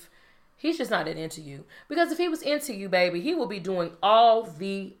safe, he's just not that into you. Because if he was into you, baby, he will be doing all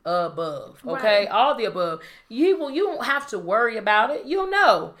the above, okay? Right. All the above. You won't have to worry about it. You'll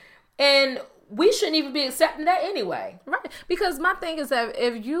know. And we shouldn't even be accepting that anyway. Right. Because my thing is that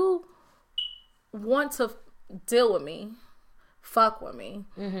if you want to deal with me, fuck with me,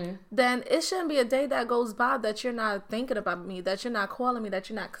 then it shouldn't be a day that goes by that you're not thinking about me, that you're not calling me, that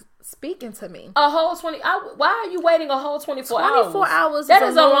you're not speaking to me. A whole 20 hours? Why are you waiting a whole 24 hours? 24 hours that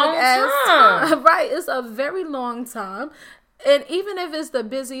is a long time. Right. It's a very long time. And even if it's the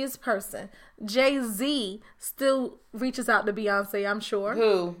busiest person, Jay-Z still reaches out to Beyonce, I'm sure.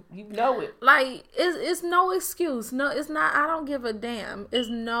 Who? You know it. Like, it's no excuse. No, it's not. I don't give a damn. It's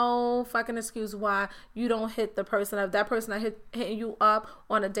no fucking excuse why you don't hit the person up. That person that hitting you up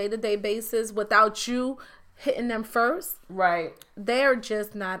on a day-to-day basis without you hitting them first. Right. They're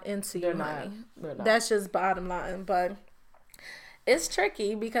just not into you, honey. They're not. That's just bottom line. But it's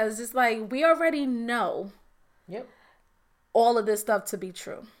tricky because it's like we already know. Yep. All of this stuff to be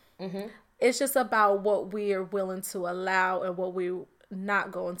true. It's just about what we are willing to allow and what we're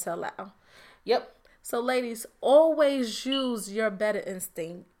not going to allow. Yep. So ladies, always use your better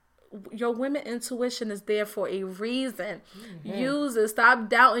instinct. Your women intuition is there for a reason. Use it. Stop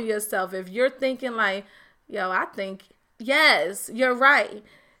doubting yourself. If you're thinking like, yo, I think, yes, you're right.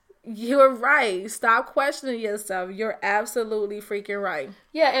 You're right. Stop questioning yourself. You're absolutely freaking right.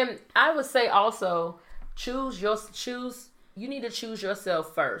 Yeah, and I would say also, you need to choose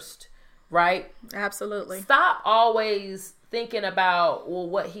yourself first, right? Absolutely. Stop always thinking about, well,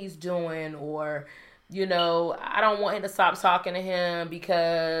 what he's doing, or, you know, I don't want him to stop talking to him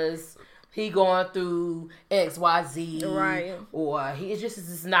because he going through XYZ, right? Or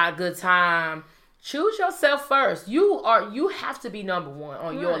it's not a good time. Choose yourself first. You have to be number one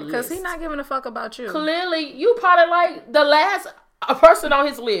on your list. Because he's not giving a fuck about you. Clearly, you probably like the last a person on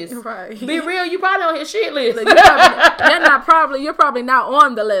his list. Right. Be real, you probably on his shit list. You're probably not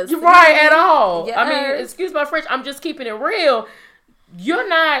on the list. You're right at all. Yes. I mean, excuse my French, I'm just keeping it real. You're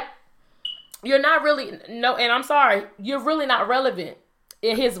not really, no, and I'm sorry, you're really not relevant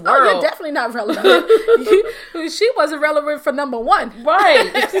in his world. Oh, you're definitely not relevant. She wasn't relevant for number one.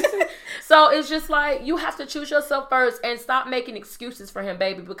 Right. So it's just like, you have to choose yourself first and stop making excuses for him,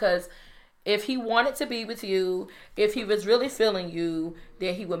 baby, because if he wanted to be with you, if he was really feeling you,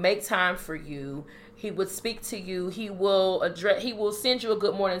 then he would make time for you. He would speak to you. He will send you a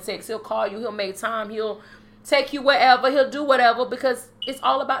good morning text. He'll call you. He'll make time. He'll take you wherever. He'll do whatever, because it's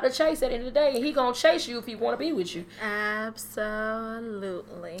all about the chase at the end of the day. And he gonna chase you if he want to be with you.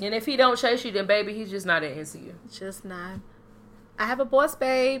 Absolutely. And if he don't chase you, then baby, he's just not into you. Just not. I have a boss,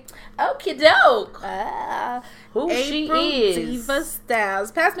 babe. Okie doke. Who April she is? Diva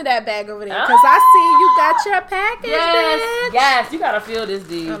Styles. Pass me that bag over there, because I see you got your package. Yes. You gotta feel this,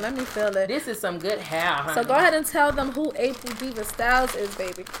 D. Oh, let me feel it. This is some good hair, honey. So go ahead and tell them who April Diva Styles is,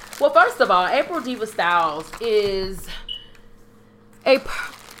 baby. Well, first of all, April Diva Styles is a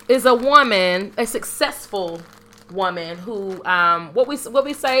woman, a successful woman who, what we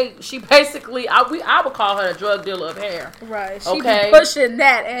say, she basically, I would call her a drug dealer of hair. Right. She be pushing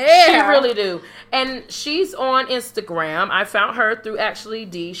that hair. She really do. And she's on Instagram. I found her through actually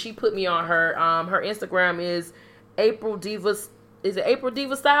D. She put me on her. Her Instagram is April Diva. Is it April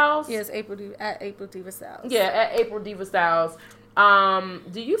Diva Styles? Yes, April Diva Styles. Yeah, at April Diva Styles.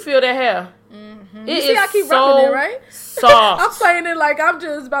 Do you feel that hair? Mm-hmm. You see, I keep rubbing it, right? Soft. I'm saying it like I'm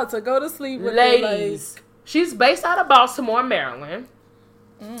just about to go to sleep with ladies. She's based out of Baltimore, Maryland.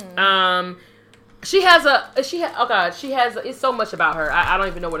 She has it's so much about her. I don't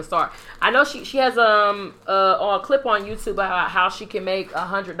even know where to start. I know she has a clip on YouTube about how she can make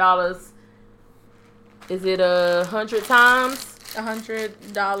 $100. Is it 100 times?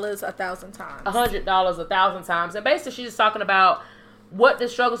 $100 1,000 times. $100 1,000 times. And basically she's just talking about what the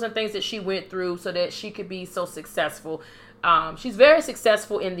struggles and things that she went through so that she could be so successful. She's very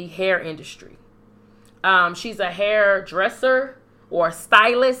successful in the hair industry. She's a hairdresser or a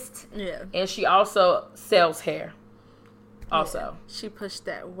stylist. Yeah. And she also sells hair. Also. Yeah. She pushed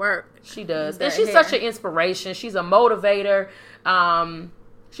that work. She does. And she's such an inspiration. She's a motivator.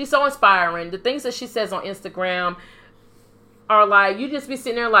 She's so inspiring. The things that she says on Instagram are like, you just be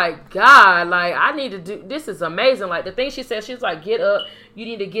sitting there like, God, like, I need to do, this is amazing. Like, the things she says, she's like, get up. You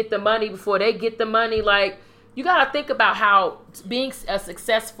need to get the money before they get the money. Like, you got to think about how being a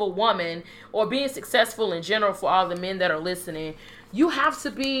successful woman, or being successful in general, for all the men that are listening, you have to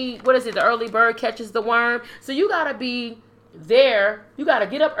be, the early bird catches the worm. So you got to be there. You got to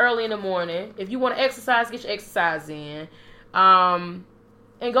get up early in the morning. If you want to exercise, get your exercise in. And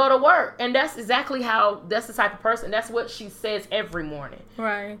go to work. And that's exactly that's the type of person. That's what she says every morning.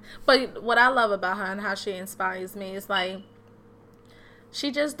 Right. But what I love about her and how she inspires me is like, she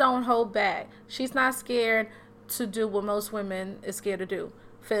just don't hold back. She's not scared to do what most women is scared to do.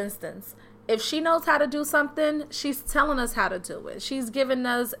 For instance, if she knows how to do something, she's telling us how to do it. She's giving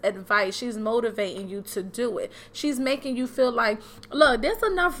us advice. She's motivating you to do it. She's making you feel like, look, there's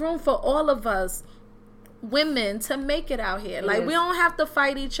enough room for all of us women to make it out here. Like, we don't have to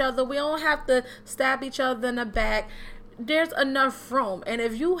fight each other. We don't have to stab each other in the back. There's enough room. And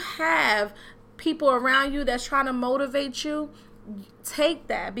if you have people around you that's trying to motivate you, take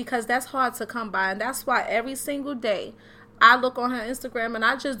that, because that's hard to come by. And that's why every single day I look on her Instagram and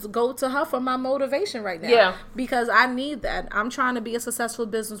I just go to her for my motivation right now. Yeah. Because I need that. I'm trying to be a successful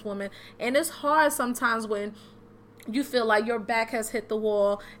businesswoman. And it's hard sometimes when you feel like your back has hit the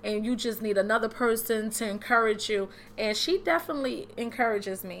wall and you just need another person to encourage you. And she definitely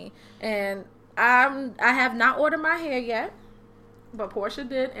encourages me. And I have not ordered my hair yet, but Portia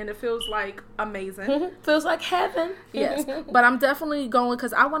did, and it feels like amazing. Feels like heaven. Yes. But I'm definitely going,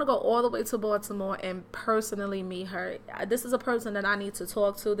 because I want to go all the way to Baltimore and personally meet her. This is a person that I need to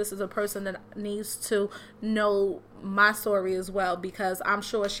talk to. This is a person that needs to know my story as well, because I'm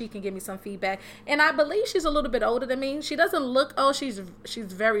sure she can give me some feedback. And I believe she's a little bit older than me. She doesn't look, she's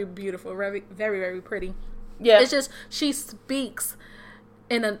very beautiful, very, very, very pretty. Yeah. It's just, she speaks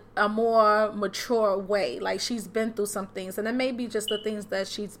in a more mature way. Like, she's been through some things, and it may be just the things that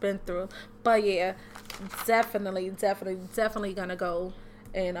she's been through. But yeah, definitely gonna go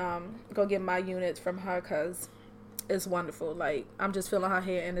and go get my units from her, because it's wonderful. Like, I'm just feeling her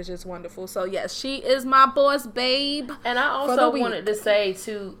hair and it's just wonderful. So yes, she is my boss, babe. And I also wanted to say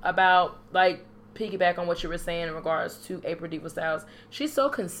too about, like, piggyback on what you were saying in regards to April Diva Styles. She's so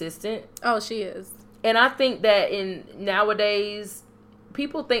consistent. Oh, she is. And I think that nowadays,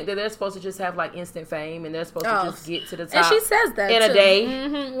 people think that they're supposed to just have, like, instant fame, and they're supposed to just get to the top. And she says that in too. A day.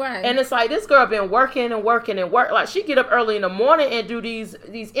 Mm-hmm, right. And it's like, this girl been working and working and work. Like, she get up early in the morning and do these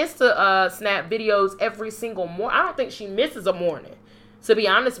Insta Snap videos every single morning. I don't think she misses a morning, to be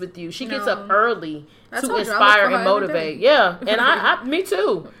honest with you. She gets up early to inspire and motivate. Yeah. And I me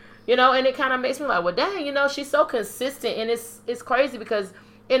too. You know, and it kind of makes me like, well, dang, you know, she's so consistent. And it's crazy because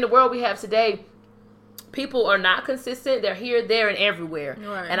in the world we have today, people are not consistent. They're here, there, and everywhere.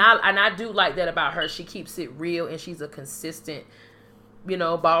 Right. And I do like that about her. She keeps it real, and she's a consistent,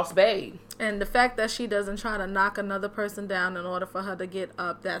 boss babe. And the fact that she doesn't try to knock another person down in order for her to get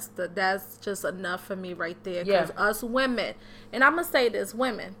up, that's just enough for me right there. Because us women, and I'm gonna say this,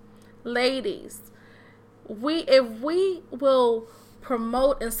 women, ladies, if we will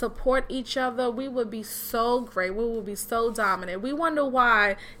promote and support each other, we would be so great. We would be so dominant. We wonder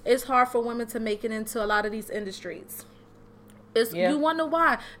why it's hard for women to make it into a lot of these industries. You wonder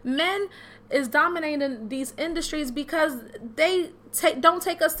why men is dominating these industries because they don't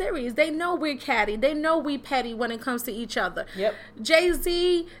take us serious. They know we're catty. They know we petty when it comes to each other. Yep.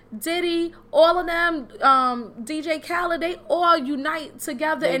 Jay-Z, Diddy, all of them, DJ Khaled, they all unite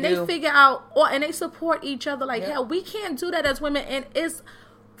together and they figure out, and they support each other like hell. We can't do that as women, and it's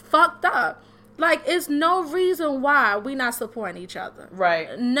fucked up. Like, it's no reason why we not supporting each other. Right.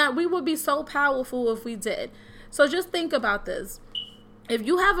 We would be so powerful if we did. So just think about this. If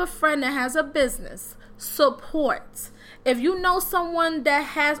you have a friend that has a business, support. If you know someone that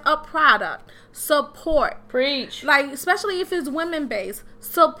has a product, support. Preach. Like, especially if it's women-based,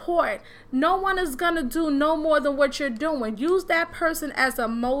 support. No one is going to do no more than what you're doing. Use that person as a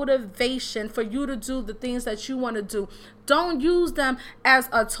motivation for you to do the things that you want to do. Don't use them as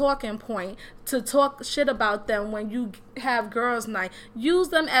a talking point to talk shit about them when you have girls' night. Use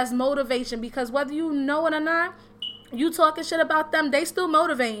them as motivation, because whether you know it or not, you talking shit about them, they still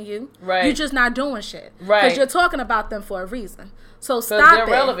motivating you. Right. You just not doing shit. Right. Because you're talking about them for a reason. So stop they're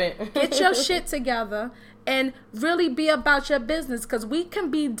it. relevant. Get your shit together and really be about your business, because we can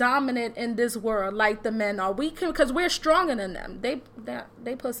be dominant in this world like the men are. We can, because we're stronger than them.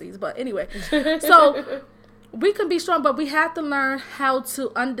 They pussies, but anyway. So we can be strong, but we have to learn how to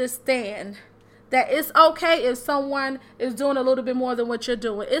understand that it's okay if someone is doing a little bit more than what you're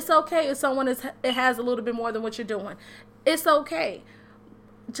doing. It's okay if someone has a little bit more than what you're doing. It's okay.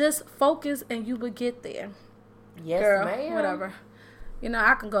 Just focus and you will get there. Yes, girl, ma'am. Whatever.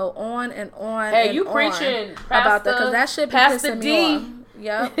 I can go on and on. Hey, and you on preaching about that, because that shit be Pastor pissing D. me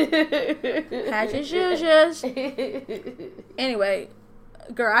off. Yep. Patch your shoes. Anyway,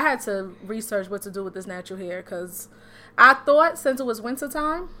 girl, I had to research what to do with this natural hair, because I thought since it was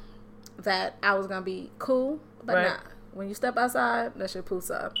wintertime that I was gonna be cool, but right. nah. When you step outside, that shit poops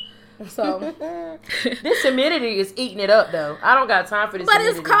up. So this humidity is eating it up, though. I don't got time for this. But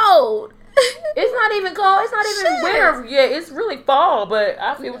humidity. It's cold. It's not even cold. It's not even Shit. winter yet. It's really fall, but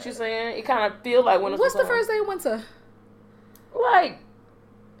I feel what you're saying. It kind of feel like winter. What's the first day of winter? Like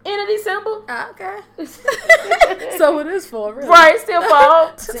end of December. Okay. So it is fall, really. Right, still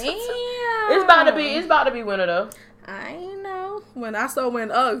fall. Damn. It's about to be winter though. I ain't know. When I started wearing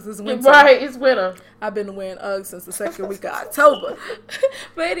Uggs, it's winter. Right, it's winter. I've been wearing Uggs since the second week of October.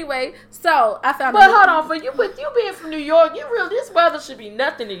 But anyway, so I found. But hold on, for you being from New York, this weather should be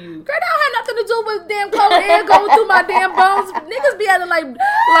nothing to you. Girl, that don't have nothing to do with damn cold air going through my damn bones. Niggas be acting like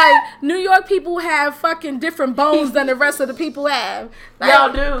New York people have fucking different bones than the rest of the people have. Like,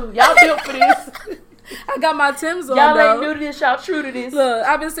 y'all do. Y'all built for this. I got my Timbs on, y'all though. ain't new to this. Y'all true to this. Look,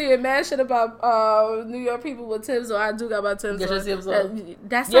 I've been seeing mad shit about New York people with Timbs on. I do got my Timbs Get on. your Timbs on.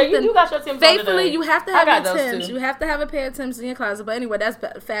 That's something. Yeah, you got your Timbs faithfully, on. you have to have your Timbs. Too. You have to have a pair of Timbs in your closet. But anyway,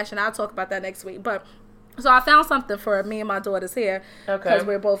 that's fashion. I'll talk about that next week. But so I found something for me and my daughter's hair. Okay. Because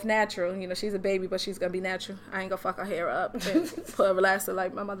we're both natural. She's a baby, but she's going to be natural. I ain't going to fuck her hair up and put a relaxer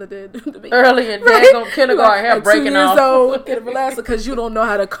like my mother did to me. Early in daggone kindergarten, hair breaking off. 2 years old, get a relaxer because you don't know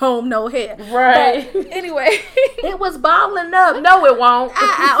how to comb no hair. Right. But anyway. It was balling up. No, it won't.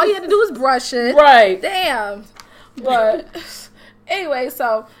 All you had to do is brush it. Right. Damn. But anyway,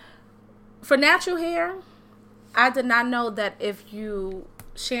 so for natural hair, I did not know that if you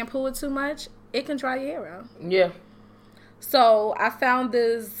shampoo it too much, it can dry your hair out. Yeah. So I found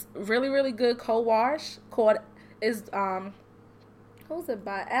this really, really good co-wash called who's it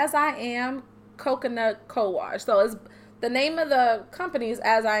by? As I Am Coconut Co-Wash. So it's the name of the company is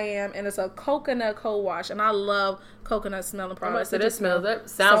As I Am, and it's a coconut co-wash, and I love coconut smelling products. That sounds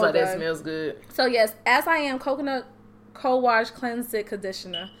so like good. That smells good. So yes, As I Am Coconut Co-Wash Cleanse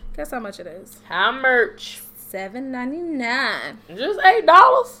Conditioner. Guess how much it is? How much? $7.99. Just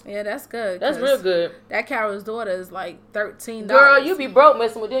 $8. Yeah, that's good. That's real good. That Carol's daughter is like $13. Girl, you be broke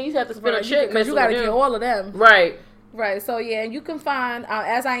messing with them. You have to spend a check messing with them. You gotta get all of them. Right. Right. So yeah, you can find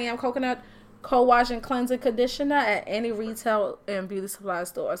As I Am Coconut Co-Wash and Cleansing Conditioner at any retail and beauty supply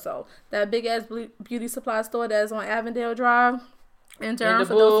store. So that big ass beauty supply store that's on Avondale Drive, Intern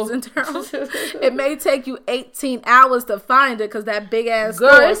for those internals. It may take you 18 hours to find it because that big ass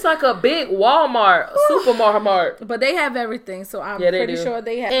girl, store. it's like a big Walmart, supermarket. But they have everything, so I'm pretty sure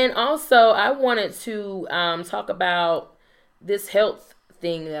they have. And also, I wanted to talk about this health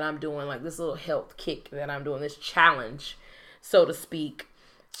thing that I'm doing, like this little health kick that I'm doing, this challenge, so to speak.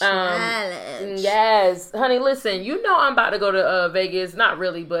 Yes, honey. Listen, you know I'm about to go to Vegas. Not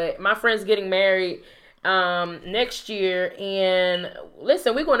really, but my friend's getting married next year, and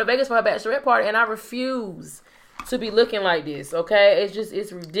listen, we're going to Vegas for her bachelorette party, and I refuse to be looking like this. Okay,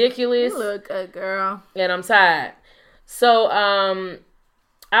 it's ridiculous. You look good, girl, and I'm tired. So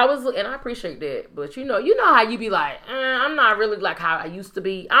I was, and I appreciate that, but you know how you be like, I'm not really like how I used to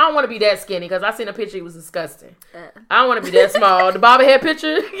be. I don't want to be that skinny because I seen a picture, it was disgusting. I don't want to be that small. The bobblehead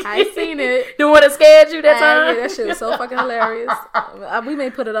picture, I seen it. The one that scared you that time. Yeah, that shit is so fucking hilarious. We may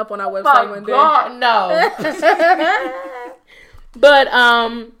put it up on our website one day. God, no. But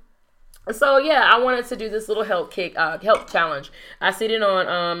so yeah, I wanted to do this little health challenge. I seen it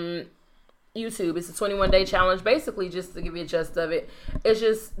on YouTube. It's a 21-day challenge. Basically, just to give you a gist of it, it's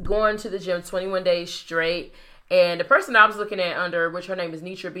just going to the gym 21 days straight. And the person I was looking at under, which her name is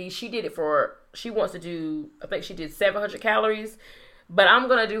Nitra B, she wants to do, I think she did 700 calories. But I'm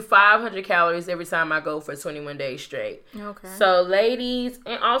going to do 500 calories every time I go for 21 days straight. Okay. So ladies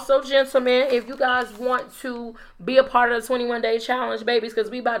and also gentlemen, if you guys want to be a part of the 21-day challenge, babies, because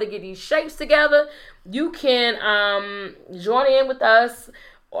we about to get these shapes together, you can join in with us.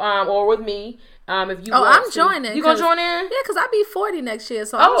 Or with me, if you want I'm to. joining. You gonna join in? Yeah, because I'll be 40 next year,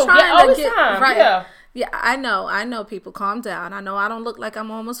 so I'm trying to get time. right. Yeah, I know. People, calm down. I know I don't look like I'm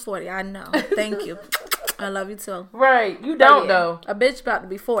almost 40. I know. Thank you. I love you too. Right, you don't though. A bitch about to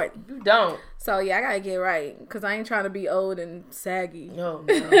be 40. You don't. So yeah, I gotta get right because I ain't trying to be old and saggy. No,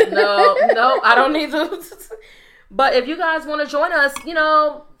 I don't need to. But if you guys want to join us,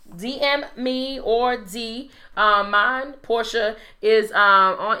 DM me or D. Mine, Portia, is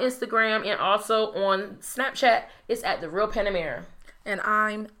on Instagram and also on Snapchat. It's at The Real Panamera. And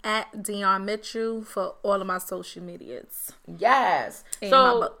I'm at Dion Mitchell for all of my social medias. Yes. And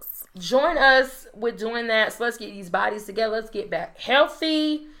my books. Join us with doing that. So let's get these bodies together. Let's get back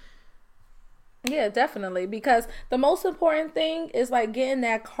healthy. Yeah, definitely. Because the most important thing is like getting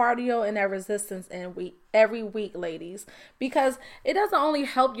that cardio and that resistance in every week, ladies. Because it doesn't only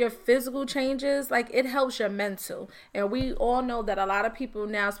help your physical changes, like it helps your mental. And we all know that a lot of people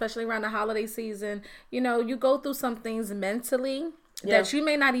now, especially around the holiday season, you go through some things mentally that you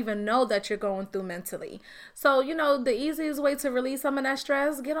may not even know that you're going through mentally. So, the easiest way to release some of that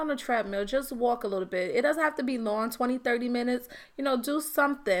stress, get on a treadmill, just walk a little bit. It doesn't have to be long, 20, 30 minutes. Do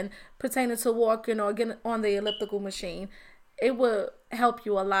something pertaining to walking or getting on the elliptical machine. It will help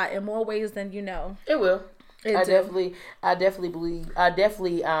you a lot in more ways than you know. It will. I definitely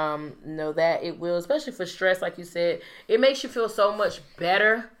know that it will, especially for stress, like you said. It makes you feel so much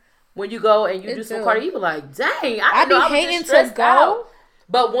better. When you go and you do some cardio, you be like, dang, I be hating to go. Out.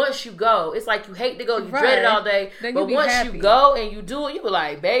 But once you go, it's like you hate to go. You dread it all day. But once you go and you do it, you be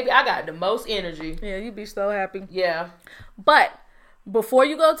like, baby, I got the most energy. Yeah, you be so happy. Yeah. But before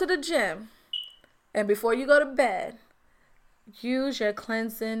you go to the gym and before you go to bed, use your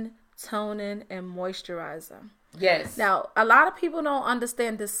cleansing, toning, and moisturizer. Yes. Now, a lot of people don't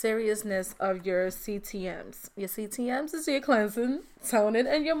understand the seriousness of your CTMs. Your CTMs is your cleansing, toning,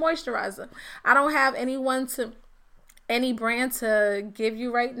 and your moisturizer. I don't have any brand to give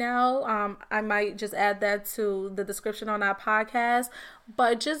you right now. I might just add that to the description on our podcast.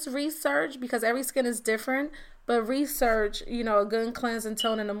 But just research, because every skin is different. But research, a good cleansing,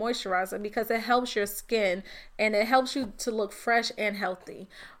 toning, and moisturizer because it helps your skin and it helps you to look fresh and healthy.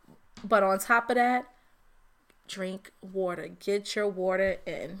 But on top of that, drink water. Get your water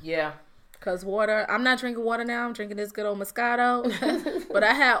in. Yeah. Because water, I'm not drinking water now. I'm drinking this good old Moscato. But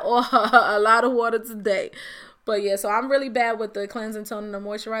I had a lot of water today. But yeah, so I'm really bad with the cleansing, toning, and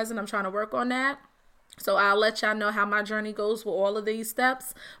moisturizing. I'm trying to work on that. So I'll let y'all know how my journey goes with all of these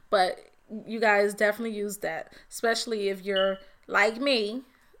steps. But you guys definitely use that. Especially if you're like me,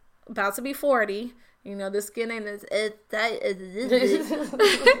 about to be 40. The skin ain't as tight as this.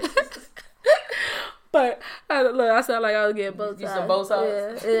 But I sound like I was getting both sides. You said both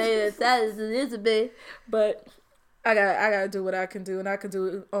sides? Yeah, it ain't as tight as it is a bit. But I gotta do what I can do, and I can do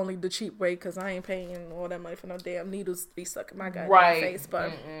it only the cheap way because I ain't paying all that money for no damn needles to be stuck in my goddamn face.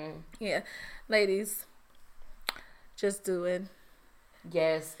 But yeah, ladies, just do it.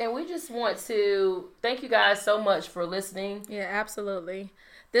 Yes. And we just want to thank you guys so much for listening. Yeah, absolutely.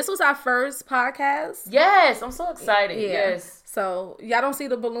 This was our first podcast. Yes, I'm so excited. Yeah. Yes. So, y'all don't see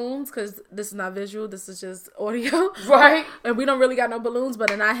the balloons because this is not visual. This is just audio. Right. And we don't really got no balloons, but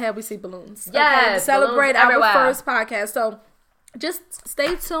in our head, we see balloons. Yes. Okay? Celebrate our first podcast. So, just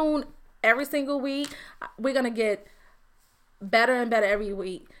stay tuned every single week. We're going to get better and better every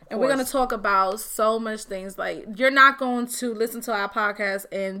week. And we're going to talk about so much things. Like, you're not going to listen to our podcast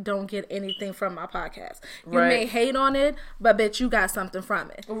and don't get anything from our podcast. You may hate on it, but bet you got something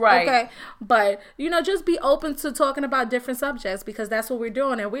from it. Right. Okay? But, just be open to talking about different subjects because that's what we're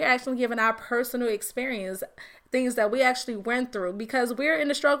doing. And we're actually giving our personal experience, things that we actually went through because we're in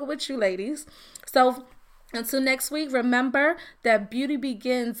the struggle with you ladies. So, until next week, remember that beauty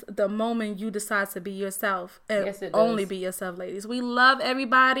begins the moment you decide to be yourself. And only be yourself, ladies. We love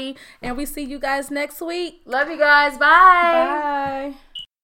everybody. And we see you guys next week. Love you guys. Bye. Bye.